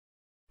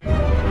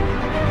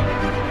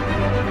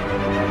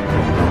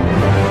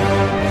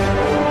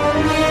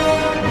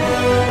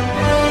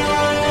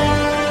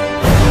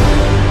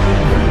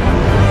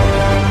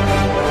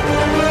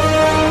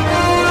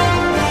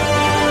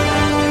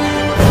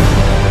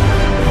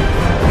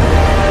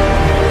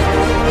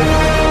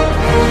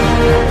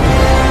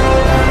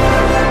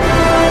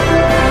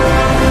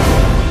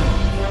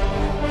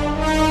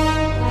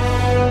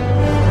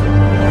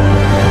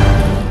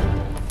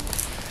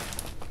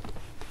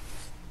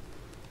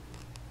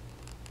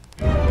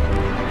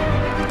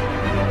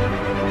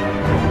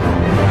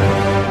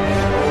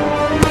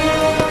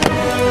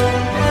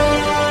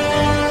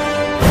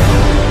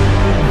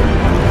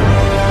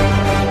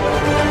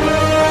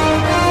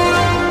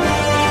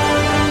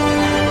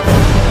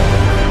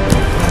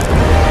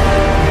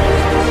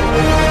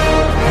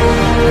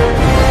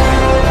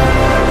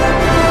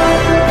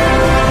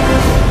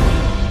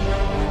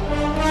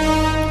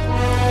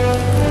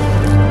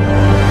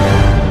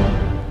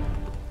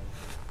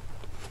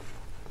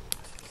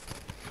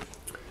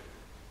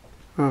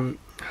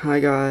Hi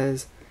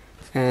guys,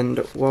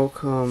 and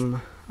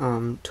welcome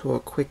to a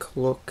quick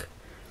look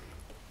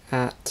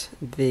at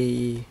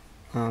the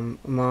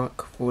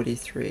Mark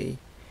 43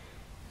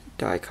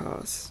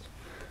 diecast.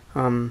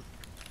 I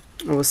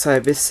will say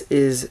this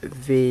is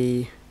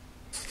the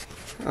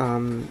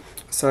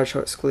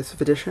Sideshow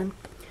exclusive edition,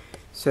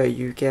 so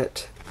you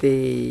get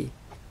the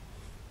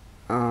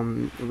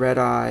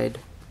red-eyed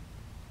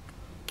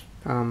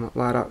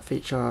light-up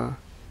feature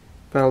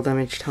battle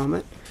damaged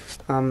helmet.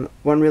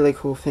 One really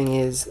cool thing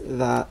is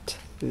that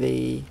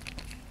the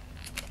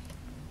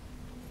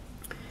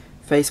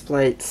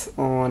faceplates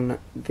on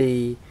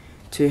the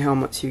two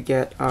helmets you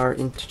get are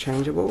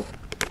interchangeable,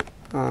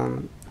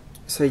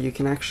 so you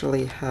can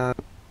actually have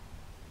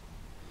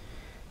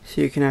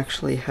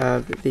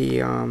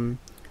the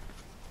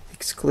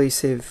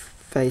exclusive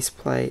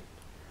faceplate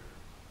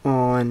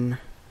on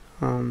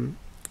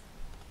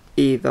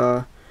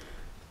either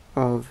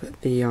of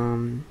the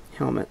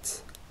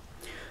helmets,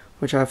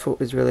 which I thought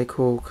was really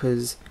cool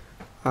because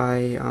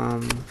I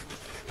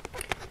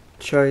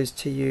chose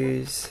to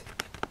use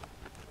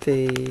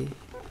the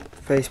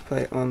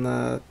faceplate on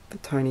the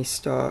Tony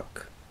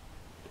Stark,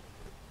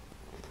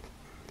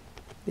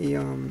 the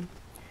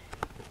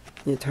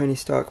Tony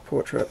Stark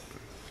portrait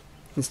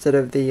instead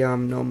of the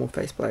normal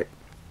faceplate.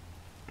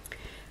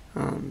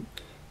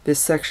 This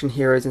section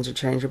here is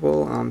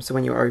interchangeable, so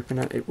when you open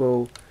it, it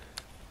will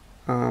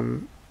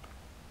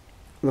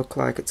look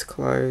like it's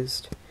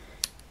closed.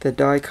 The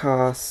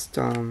die-cast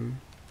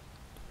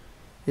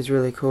is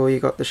really cool. You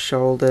got the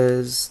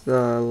shoulders,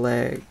 the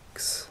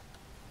legs.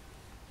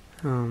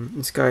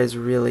 This guy is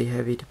really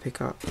heavy to pick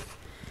up.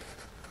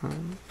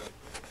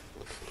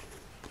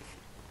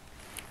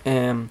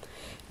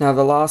 Now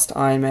the last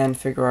Iron Man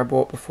figure I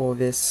bought before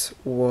this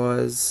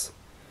was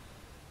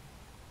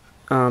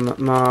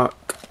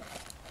Mark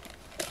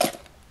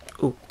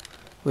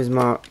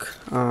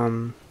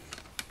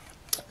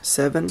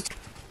 7.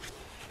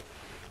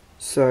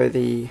 So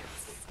the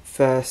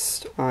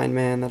first Iron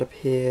Man that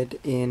appeared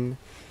in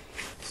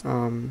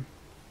an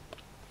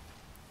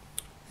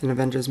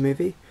Avengers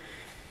movie,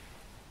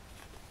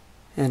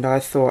 and I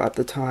thought at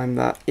the time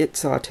that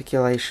its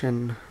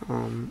articulation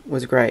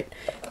was great,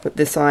 but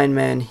this Iron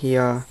Man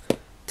here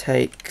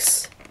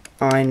takes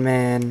Iron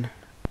Man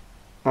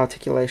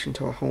articulation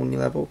to a whole new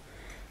level.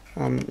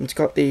 It's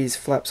got these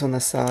flaps on the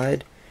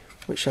side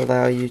which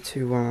allow you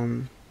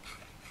to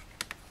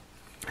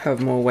have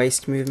more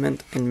waist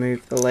movement and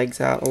move the legs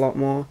out a lot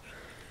more.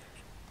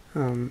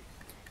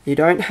 You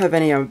don't have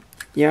any,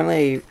 the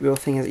only real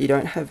thing is you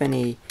don't have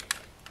any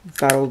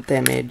battle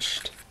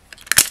damaged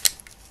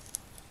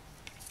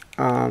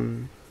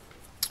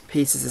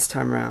pieces this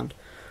time around,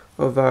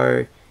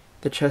 although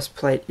the chest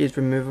plate is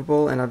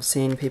removable, and I've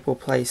seen people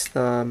place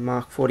the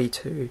Mark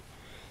 42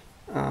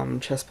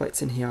 chest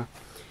plates in here.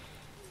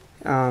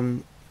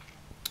 Yeah,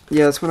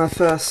 that's when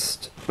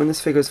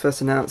this figure was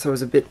first announced, I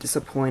was a bit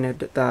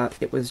disappointed that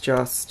it was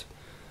just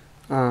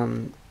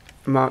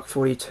Mark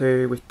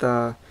 42 with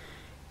the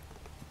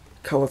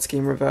colour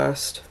scheme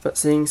reversed, but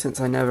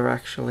since I never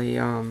actually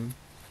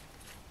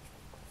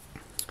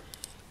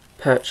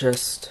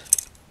purchased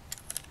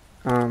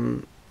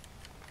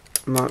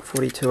Mark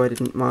 42, I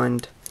didn't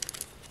mind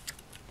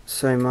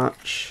so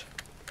much.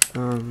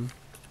 Yeah,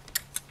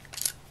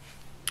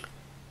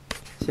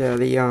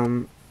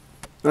 the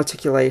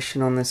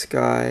articulation on this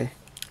guy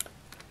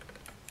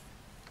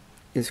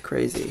is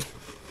crazy.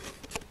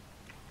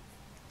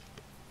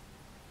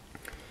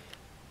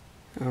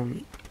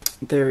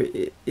 There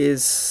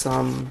is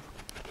some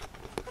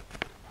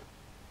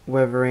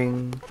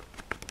weathering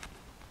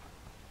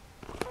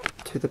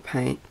to the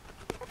paint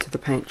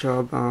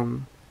job,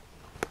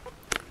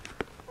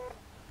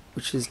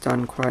 which is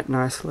done quite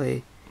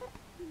nicely.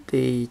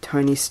 The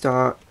Tony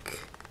Stark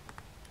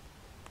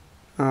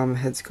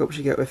head sculpture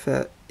you get with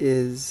it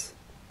is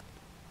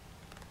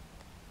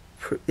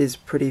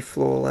pretty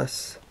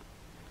flawless.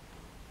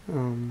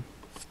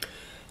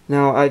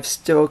 Now I've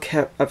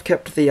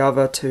kept the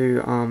other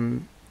two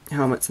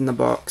helmets in the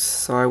box,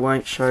 so I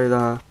won't show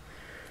the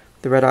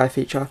red eye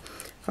feature.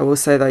 I will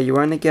say though, you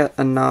only get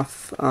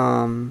enough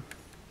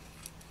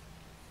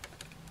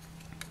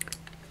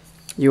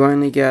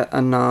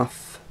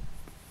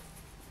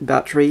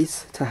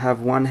batteries to have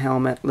one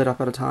helmet lit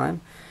up at a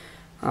time,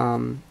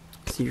 so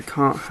you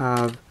can't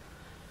have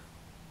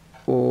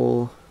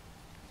all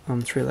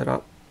 3 lit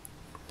up.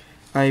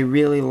 I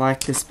really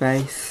like this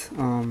base.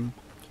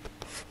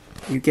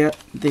 You get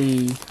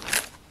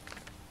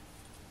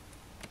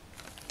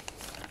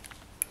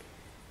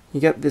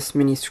this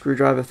mini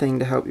screwdriver thing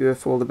to help you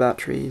with all the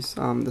batteries.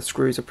 The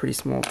screws are pretty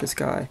small for this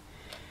guy,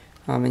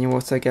 and you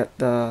also get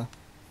the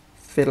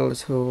fiddler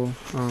tool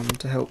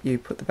to help you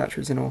put the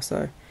batteries in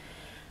also.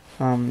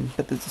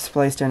 But the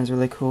display stand is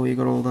really cool. You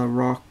got all the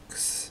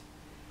rocks,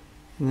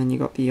 and then you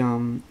got the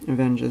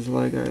Avengers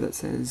logo that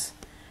says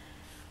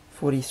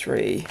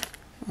 43.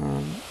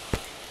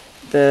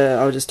 There,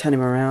 I'll just turn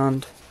him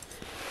around.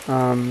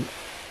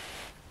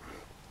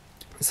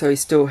 So he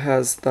still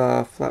has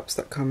the flaps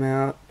that come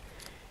out.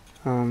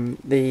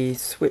 The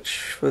switch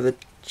for the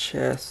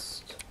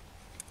chest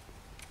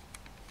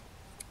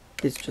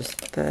is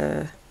just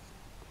there.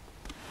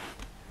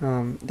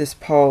 This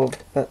pole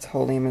that's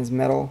holding him is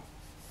metal,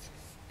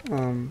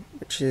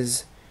 which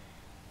is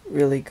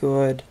really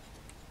good.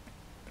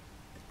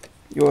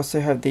 You also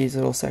have these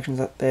little sections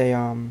at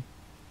the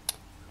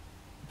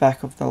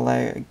back of the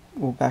leg,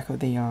 or back of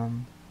the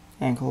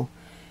ankle,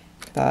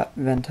 that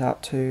vent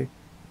out too,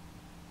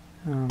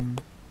 which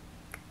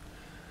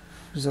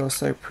is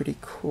also pretty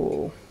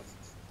cool.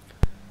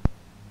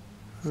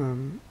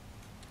 So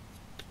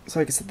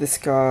like I said, this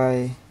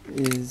guy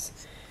is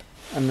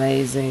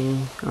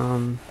amazing.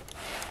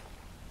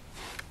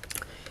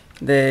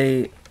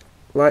 The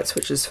light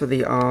switches for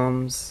the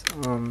arms,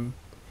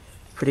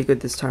 pretty good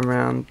this time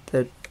around.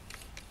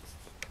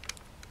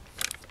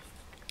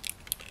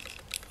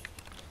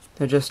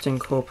 They're just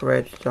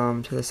incorporated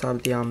to the side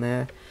of the arm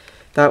there.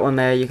 That one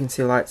there, you can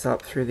see lights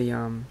up through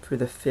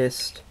the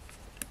fist,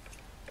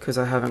 because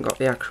I haven't got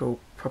the actual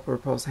proper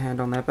repulsor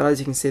hand on there. But as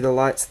you can see, the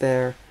lights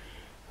there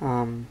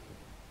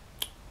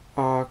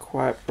are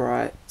quite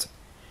bright.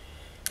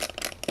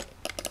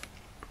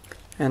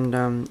 And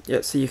yeah,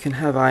 so you can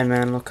have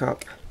Iron look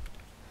up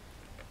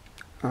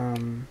a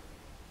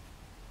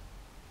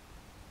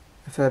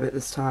fair bit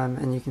this time,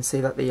 and you can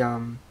see that the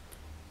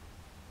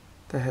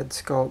head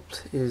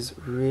sculpt is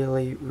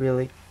really,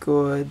 really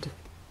good.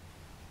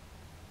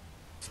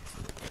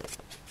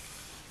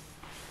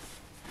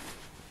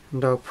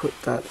 And I'll put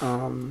that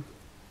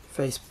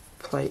face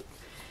plate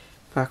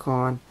back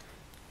on.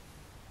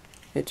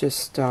 It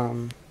just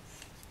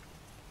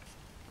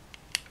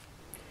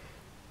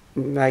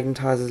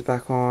magnetizes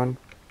back on,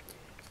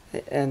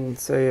 and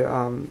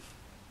so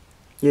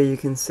yeah, you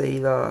can see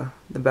the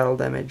battle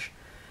damage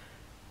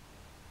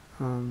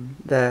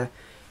there.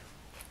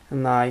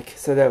 And like,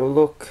 so that will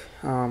look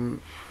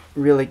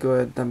really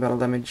good. The battle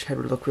damage head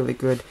would look really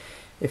good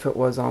if it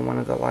was on one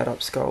of the light up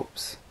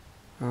sculpts.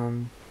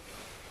 I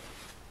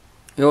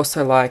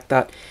also like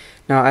that.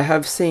 Now I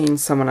have seen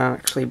someone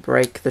actually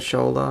break the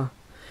shoulder,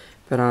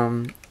 but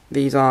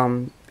these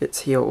arm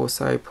bits here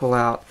also pull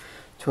out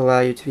to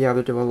allow you to be able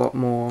to do a lot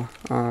more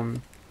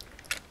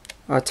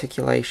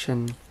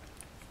articulation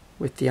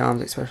with the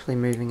arms, especially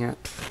moving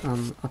it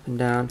up and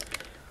down.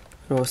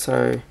 It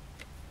also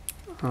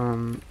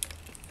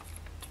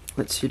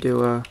lets you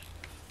do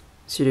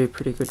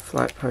pretty good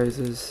flight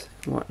poses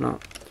and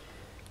whatnot.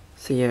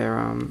 So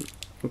yeah,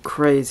 a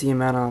crazy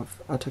amount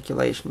of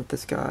articulation with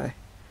this guy.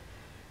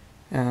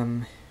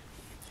 I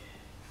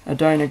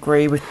don't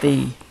agree with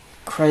the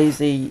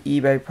crazy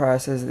eBay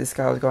prices that this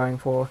guy was going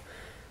for.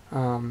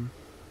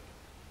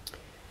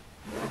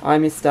 I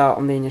missed out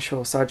on the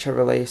initial Sideshow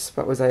release,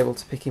 but was able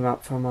to pick him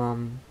up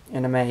from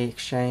Anime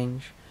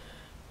Exchange,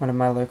 one of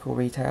my local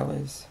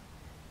retailers,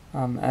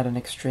 at an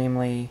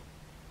extremely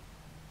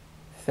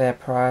fair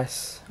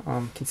price,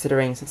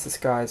 considering since this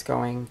guy is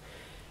going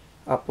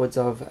upwards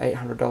of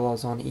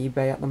 $800 on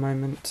eBay at the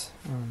moment.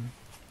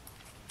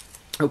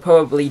 It'll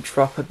probably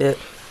drop a bit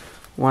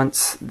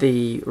once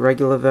the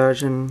regular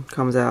version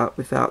comes out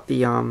without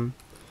the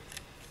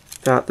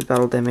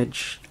battle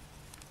damage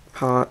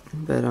part,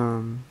 but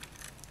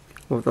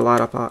or the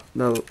light up part,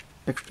 the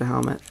extra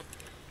helmet.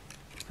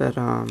 But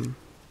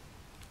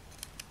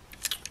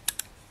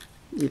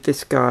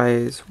this guy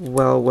is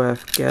well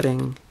worth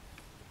getting,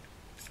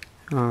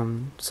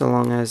 so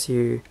long as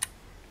you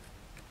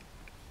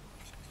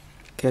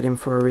get him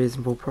for a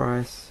reasonable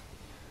price.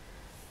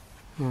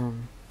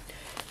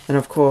 And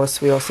of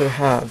course we also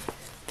have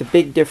the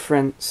big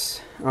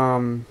difference.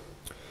 So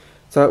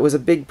it was a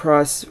big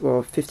price,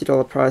 well,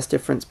 $50 price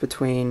difference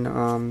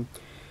between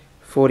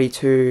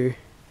 42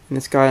 and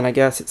this guy, and I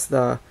guess it's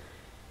the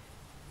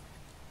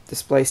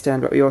display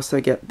stand, but we also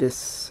get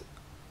this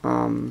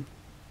battle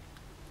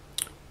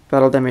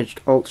damaged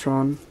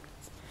Ultron.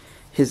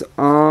 His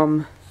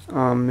arm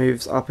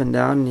moves up and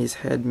down, and his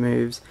head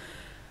moves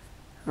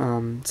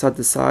side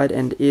to side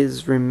and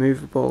is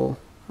removable.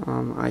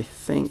 I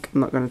think.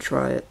 I'm not going to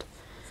try it.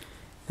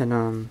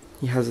 And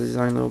he has his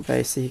own little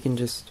base, so he can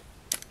just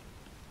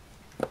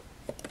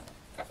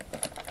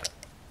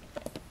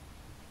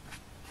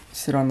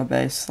sit on the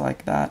base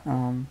like that.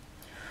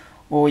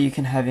 Or you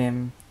can have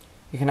him,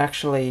 you can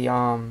actually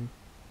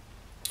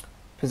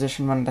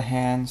position one of the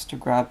hands to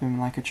grab him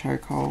like a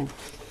chokehold.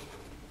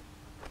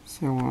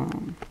 So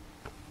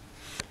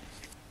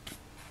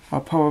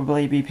I'll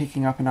probably be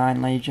picking up an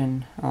Iron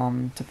Legion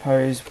to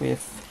pose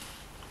with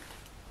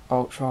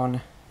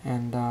Ultron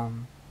and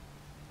one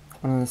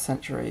of the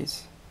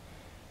Centuries,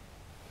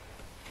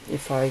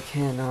 if I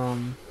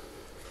can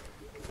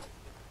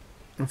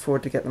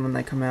afford to get them when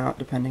they come out,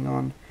 depending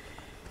on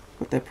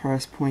what their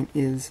price point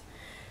is.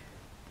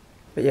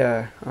 But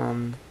yeah,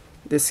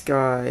 this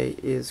guy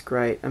is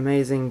great.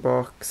 Amazing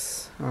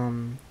box,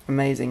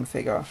 amazing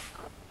figure.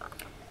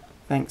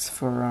 Thanks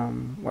for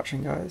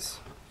watching, guys.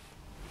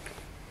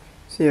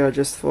 So yeah, I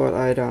just thought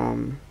I'd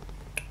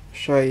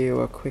show you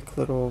a quick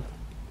little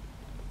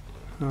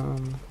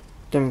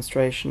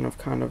demonstration of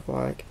kind of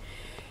like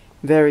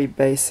very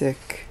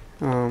basic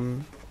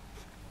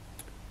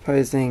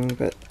posing,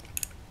 but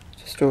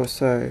just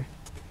also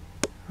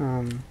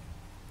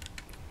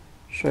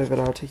show that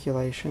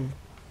articulation.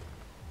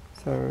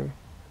 So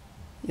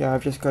yeah,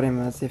 I've just got him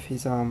as if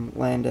he's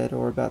landed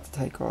or about to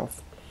take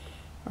off,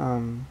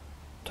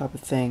 type of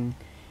thing.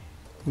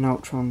 And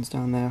Ultron's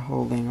down there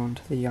holding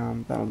onto the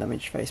battle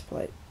damage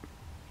faceplate.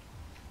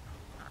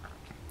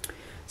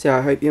 So yeah,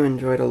 I hope you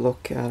enjoyed a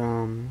look at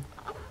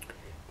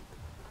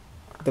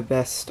the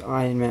best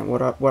Iron Man,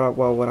 what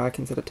I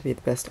consider to be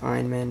the best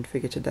Iron Man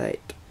figure to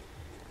date.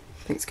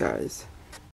 Thanks guys.